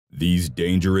These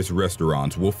dangerous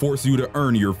restaurants will force you to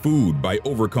earn your food by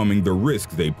overcoming the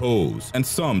risks they pose, and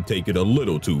some take it a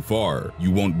little too far.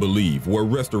 You won't believe where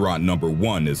restaurant number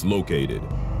 1 is located.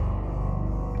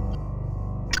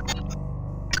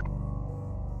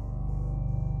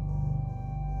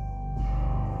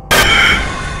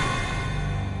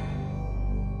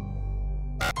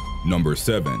 Number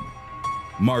 7.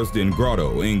 Marsden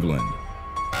Grotto, England.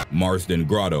 Marsden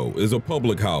Grotto is a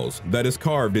public house that is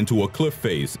carved into a cliff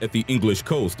face at the English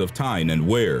coast of Tyne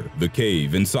Wear. The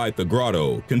cave inside the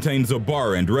grotto contains a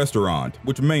bar and restaurant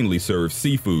which mainly serves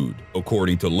seafood.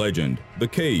 According to legend, the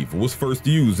cave was first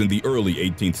used in the early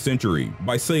 18th century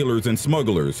by sailors and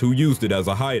smugglers who used it as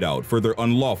a hideout for their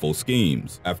unlawful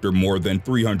schemes. After more than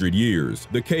 300 years,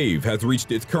 the cave has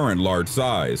reached its current large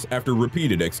size after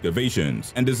repeated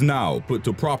excavations and is now put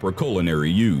to proper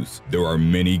culinary use. There are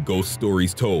many ghost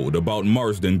stories told about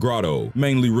Marsden Grotto,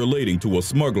 mainly relating to a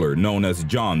smuggler known as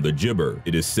John the Gibber.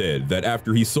 It is said that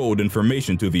after he sold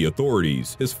information to the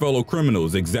authorities, his fellow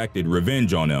criminals exacted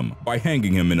revenge on him by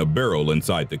hanging him in a barrel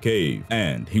inside the cave,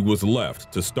 and he was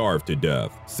left to starve to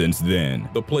death. Since then,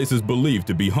 the place is believed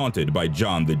to be haunted by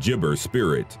John the Gibber's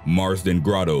spirit. Marsden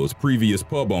Grotto's previous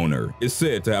pub owner is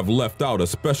said to have left out a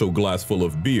special glass full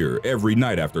of beer every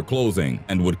night after closing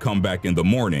and would come back in the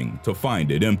morning to find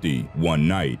it empty. One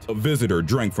night, a visitor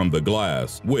drank from the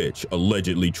glass, which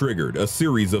allegedly triggered a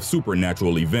series of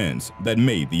supernatural events that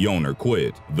made the owner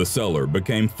quit. The cellar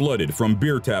became flooded from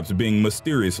beer taps being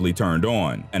mysteriously turned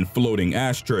on and floating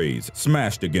ashtrays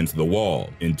smashed against the wall.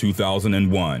 In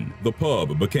 2001, the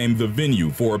pub became the venue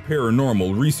for a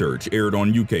paranormal research aired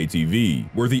on UK TV,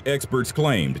 where the experts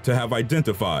claimed to have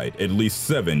identified at least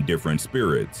 7 different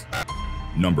spirits.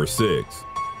 Number 6.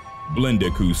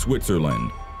 Blindekuh,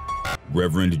 Switzerland.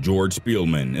 Reverend Jorge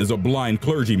Spielmann is a blind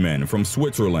clergyman from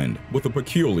Switzerland with a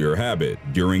peculiar habit.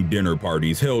 During dinner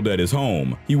parties held at his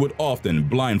home, he would often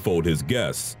blindfold his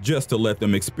guests just to let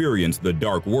them experience the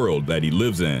dark world that he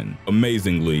lives in.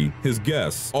 Amazingly, his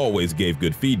guests always gave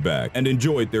good feedback and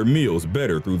enjoyed their meals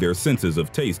better through their senses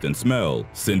of taste and smell.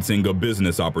 Sensing a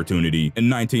business opportunity, in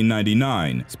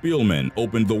 1999, Spielmann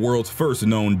opened the world's first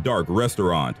known dark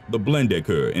restaurant, the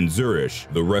Blindekuh, in Zurich.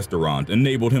 The restaurant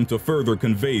enabled him to further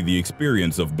convey the experience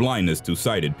of blindness to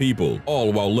sighted people,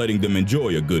 all while letting them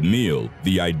enjoy a good meal.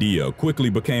 The idea quickly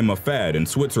became a fad in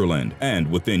Switzerland, and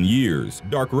within years,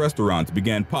 dark restaurants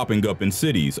began popping up in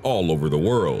cities all over the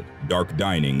world. Dark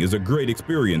dining is a great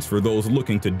experience for those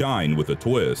looking to dine with a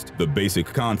twist. The basic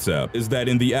concept is that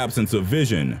in the absence of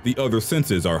vision, the other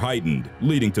senses are heightened,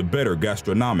 leading to better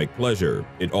gastronomic pleasure.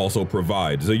 It also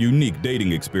provides a unique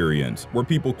dating experience where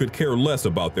people could care less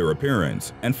about their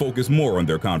appearance and focus more on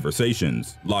their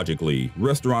conversations. Logically,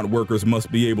 restaurant workers must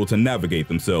be able to navigate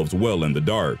themselves well in the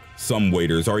dark. Some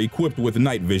waiters are equipped with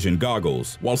night vision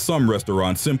goggles, while some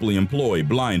restaurants simply employ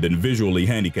blind and visually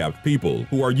handicapped people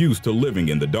who are used to living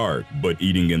in the dark. But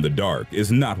eating in the dark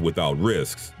is not without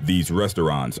risks. These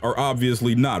restaurants are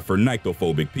obviously not for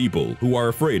nyctophobic people who are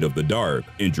afraid of the dark.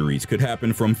 Injuries could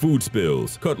happen from food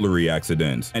spills, cutlery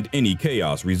accidents, and any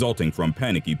chaos resulting from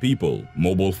panicky people.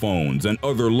 Mobile phones and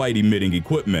other light-emitting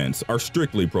equipments are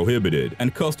strictly prohibited,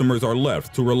 and customers are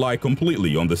left to rely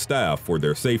completely on the staff for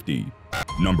their safety.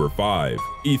 Number 5.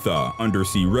 Itha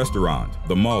Undersea Restaurant,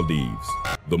 the Maldives.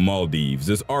 The Maldives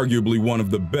is arguably one of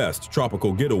the best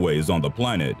tropical getaways on the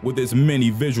planet, with its many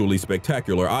visually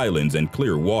spectacular islands and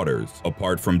clear waters.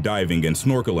 Apart from diving and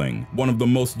snorkeling, one of the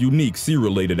most unique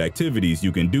sea-related activities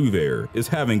you can do there is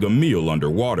having a meal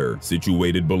underwater.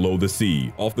 Situated below the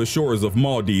sea, off the shores of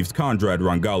Maldives' Konrad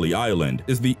Rangali Island,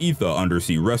 is the Itha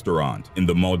Undersea Restaurant. In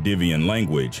the Maldivian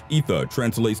language, Itha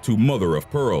translates to Mother of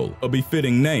Pearl, a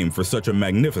befitting name for such a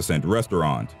magnificent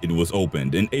restaurant. It was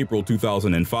opened in April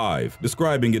 2005,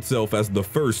 describing itself as the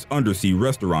first undersea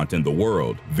restaurant in the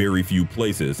world. Very few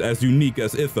places as unique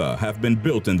as Itha have been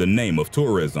built in the name of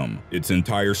tourism. Its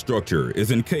entire structure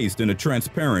is encased in a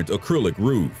transparent acrylic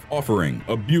roof, offering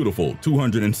a beautiful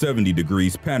 270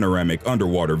 degrees panoramic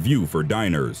underwater view for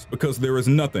diners, because there is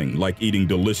nothing like eating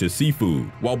delicious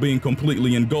seafood while being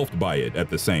completely engulfed by it at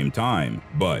the same time.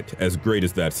 But as great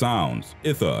as that sounds,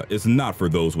 Itha is not for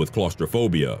those with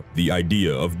claustrophobia. The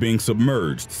idea of being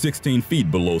submerged 16 feet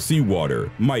below seawater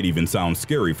there might even sound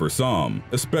scary for some,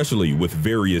 especially with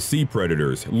various sea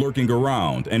predators lurking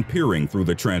around and peering through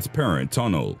the transparent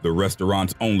tunnel. The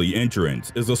restaurant's only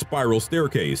entrance is a spiral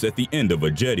staircase at the end of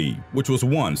a jetty, which was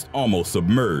once almost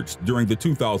submerged during the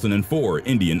 2004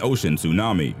 Indian Ocean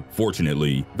tsunami.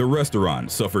 Fortunately, the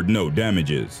restaurant suffered no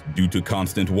damages. Due to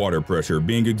constant water pressure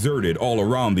being exerted all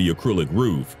around the acrylic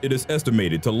roof, it is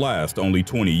estimated to last only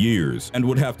 20 years and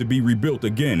would have to be rebuilt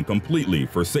again completely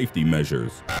for safety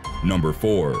measures. Number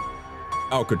 4.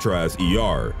 Alcatraz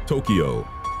ER, Tokyo.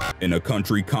 In a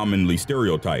country commonly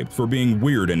stereotyped for being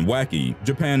weird and wacky,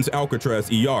 Japan's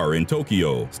Alcatraz ER in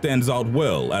Tokyo stands out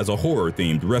well as a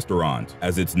horror-themed restaurant.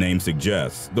 As its name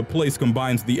suggests, the place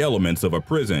combines the elements of a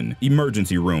prison,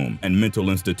 emergency room, and mental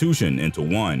institution into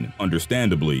one.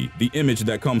 Understandably, the image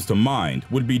that comes to mind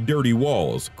would be dirty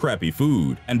walls, crappy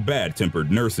food, and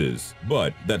bad-tempered nurses.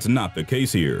 But that's not the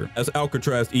case here, as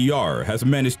Alcatraz ER has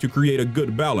managed to create a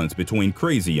good balance between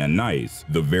crazy and nice.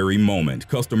 The very moment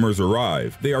customers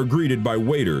arrive, they are greeted by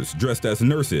waiters dressed as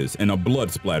nurses in a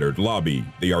blood-splattered lobby.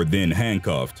 They are then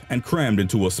handcuffed and crammed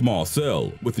into a small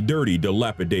cell with dirty,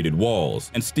 dilapidated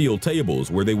walls and steel tables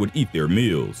where they would eat their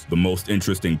meals. The most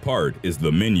interesting part is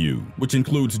the menu, which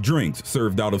includes drinks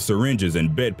served out of syringes and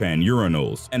bedpan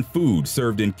urinals, and food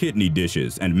served in kidney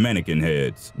dishes and mannequin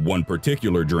heads. One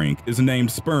particular drink is named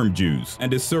sperm juice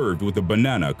and is served with a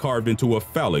banana carved into a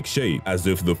phallic shape. As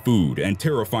if the food and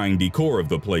terrifying decor of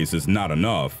the place is not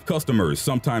enough, customers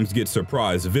sometimes get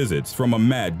surprise visits from a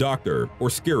mad doctor or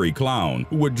scary clown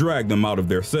who would drag them out of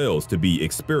their cells to be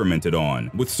experimented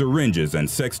on with syringes and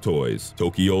sex toys.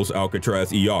 Tokyo's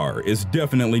Alcatraz ER is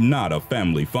definitely not a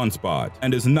family fun spot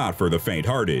and is not for the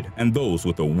faint-hearted and those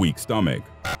with a weak stomach.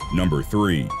 Number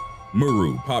 3.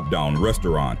 Muru Pop-Down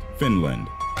Restaurant, Finland.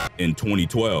 In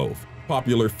 2012,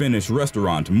 popular Finnish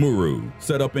restaurant Muru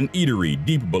set up an eatery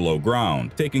deep below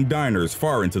ground, taking diners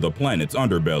far into the planet's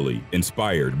underbelly.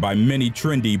 Inspired by many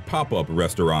trendy pop-up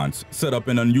restaurants set up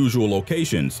in unusual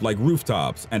locations like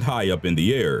rooftops and high up in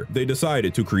the air, they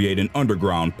decided to create an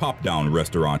underground pop-down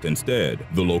restaurant instead.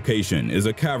 The location is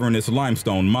a cavernous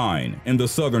limestone mine in the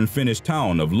southern Finnish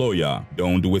town of Lohja.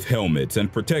 Domed with helmets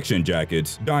and protection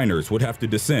jackets, diners would have to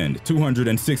descend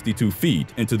 262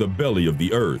 feet into the belly of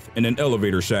the earth in an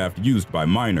elevator shaft used by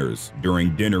miners.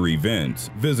 During dinner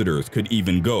events, visitors could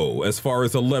even go as far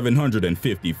as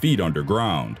 1,150 feet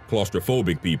underground.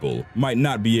 Claustrophobic people might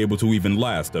not be able to even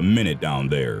last a minute down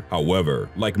there. However,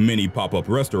 like many pop-up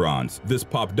restaurants, this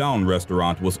pop-down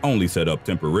restaurant was only set up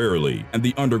temporarily, and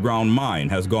the underground mine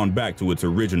has gone back to its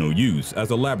original use as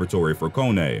a laboratory for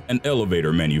Kone, an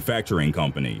elevator manufacturing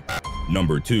company.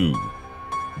 Number 2.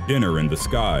 Dinner in the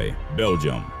Sky,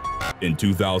 Belgium. In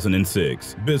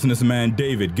 2006, businessman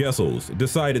David Gessels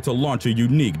decided to launch a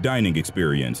unique dining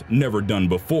experience never done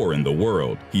before in the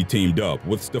world. He teamed up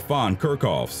with Stefan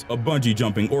Kerkhoffs, a bungee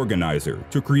jumping organizer,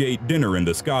 to create Dinner in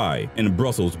the Sky in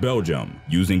Brussels, Belgium.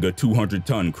 Using a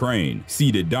 200-ton crane,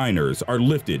 seated diners are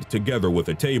lifted together with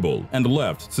a table and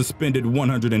left suspended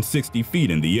 160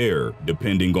 feet in the air.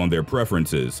 Depending on their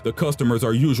preferences, the customers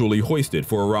are usually hoisted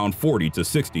for around 40 to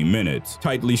 60 minutes,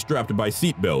 tightly strapped by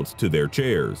seatbelts to their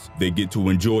chairs. They get to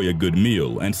enjoy a good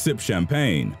meal and sip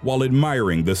champagne while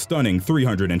admiring the stunning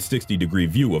 360-degree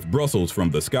view of Brussels from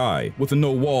the sky, with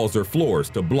no walls or floors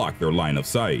to block their line of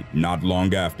sight. Not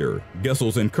long after,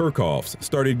 Gessels and Kerkhoffs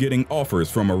started getting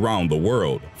offers from around the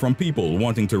world, from people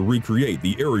wanting to recreate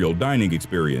the aerial dining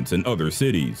experience in other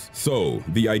cities. So,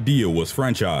 the idea was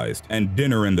franchised, and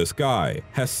Dinner in the Sky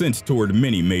has since toured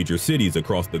many major cities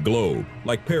across the globe,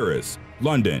 like Paris,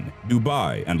 London,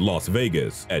 Dubai, and Las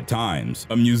Vegas. At times,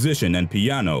 a musician and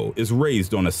piano is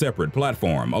raised on a separate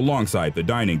platform alongside the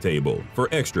dining table for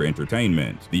extra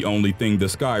entertainment. The only thing the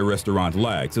Sky restaurant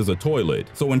lacks is a toilet,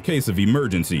 so in case of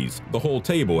emergencies, the whole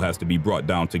table has to be brought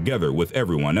down together with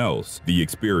everyone else. The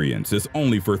experience is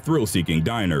only for thrill-seeking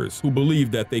diners who believe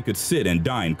that they could sit and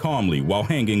dine calmly while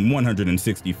hanging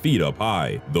 160 feet up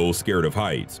high. Those scared of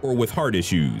heights or with heart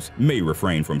issues may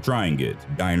refrain from trying it.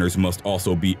 Diners must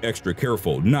also be extra careful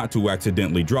not to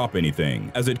accidentally drop anything,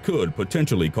 as it could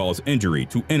potentially cause injury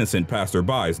to innocent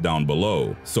passerbys down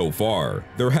below. So far,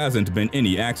 there hasn't been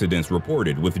any accidents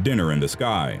reported with Dinner in the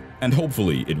Sky, and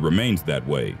hopefully it remains that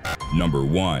way. Number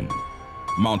 1.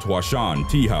 Mount Huashan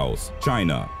Tea House,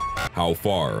 China. How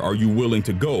far are you willing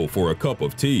to go for a cup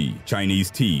of tea? Chinese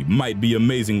tea might be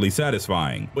amazingly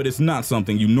satisfying, but it's not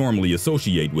something you normally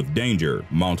associate with danger.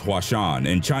 Mount Huashan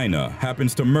in China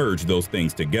happens to merge those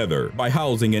things together by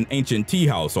housing an ancient tea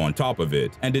house on top of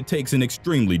it, and it takes an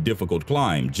extremely difficult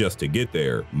climb just to get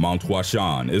there. Mount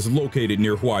Huashan is located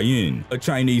near Huayin, a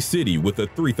Chinese city with a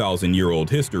 3,000-year-old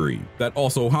history that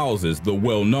also houses the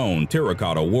well-known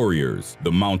terracotta warriors.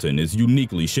 The mountain is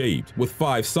uniquely shaped, with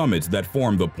 5 summits that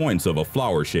form the points of a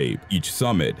flower shape. Each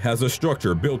summit has a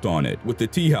structure built on it, with the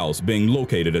tea house being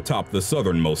located atop the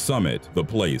southernmost summit. The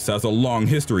place has a long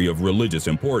history of religious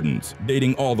importance,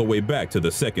 dating all the way back to the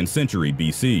 2nd century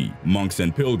BC. Monks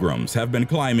and pilgrims have been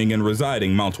climbing and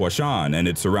residing Mount Huashan and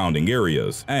its surrounding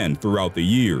areas, and throughout the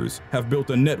years have built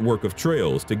a network of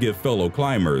trails to give fellow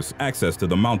climbers access to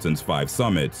the mountain's 5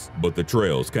 summits. But the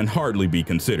trails can hardly be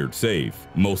considered safe.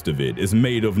 Most of it is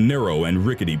made of narrow and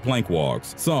rickety plank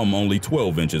walks, some only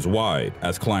 12 inches wide.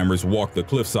 As climbers walk the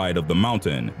cliffside of the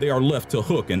mountain, they are left to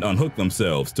hook and unhook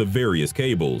themselves to various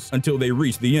cables until they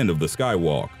reach the end of the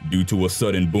skywalk. Due to a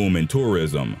sudden boom in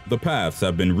tourism, the paths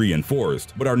have been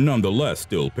reinforced, but are nonetheless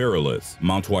still perilous.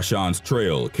 Mount Huashan's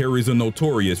trail carries a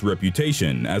notorious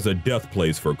reputation as a death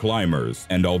place for climbers,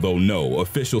 and although no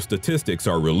official statistics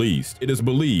are released, it is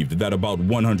believed that about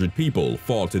 100 people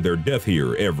fall to their death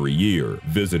here every year.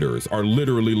 Visitors are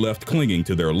literally left clinging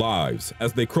to their lives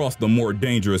as they cross the more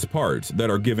dangerous parts that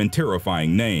are given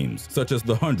terrifying names, such as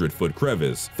the 100-foot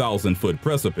crevice, 1,000-foot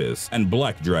precipice, and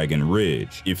Black Dragon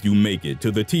Ridge. If you make it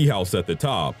to the tea house at the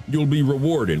top, you'll be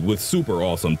rewarded with super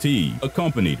awesome tea,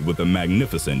 accompanied with a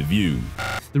magnificent view.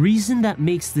 The reason that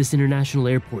makes this international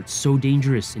airport so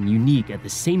dangerous and unique at the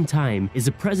same time is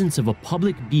the presence of a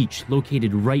public beach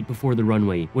located right before the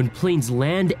runway. When planes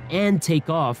land and take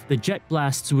off, the jet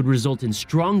blasts would result in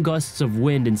strong gusts of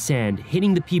wind and sand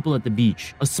hitting the people at the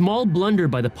beach. A small blunder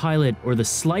by the pilot or the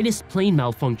slightest plane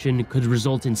malfunction could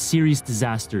result in serious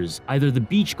disasters, either the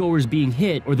beachgoers being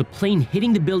hit or the plane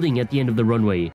hitting the building at the end of the runway.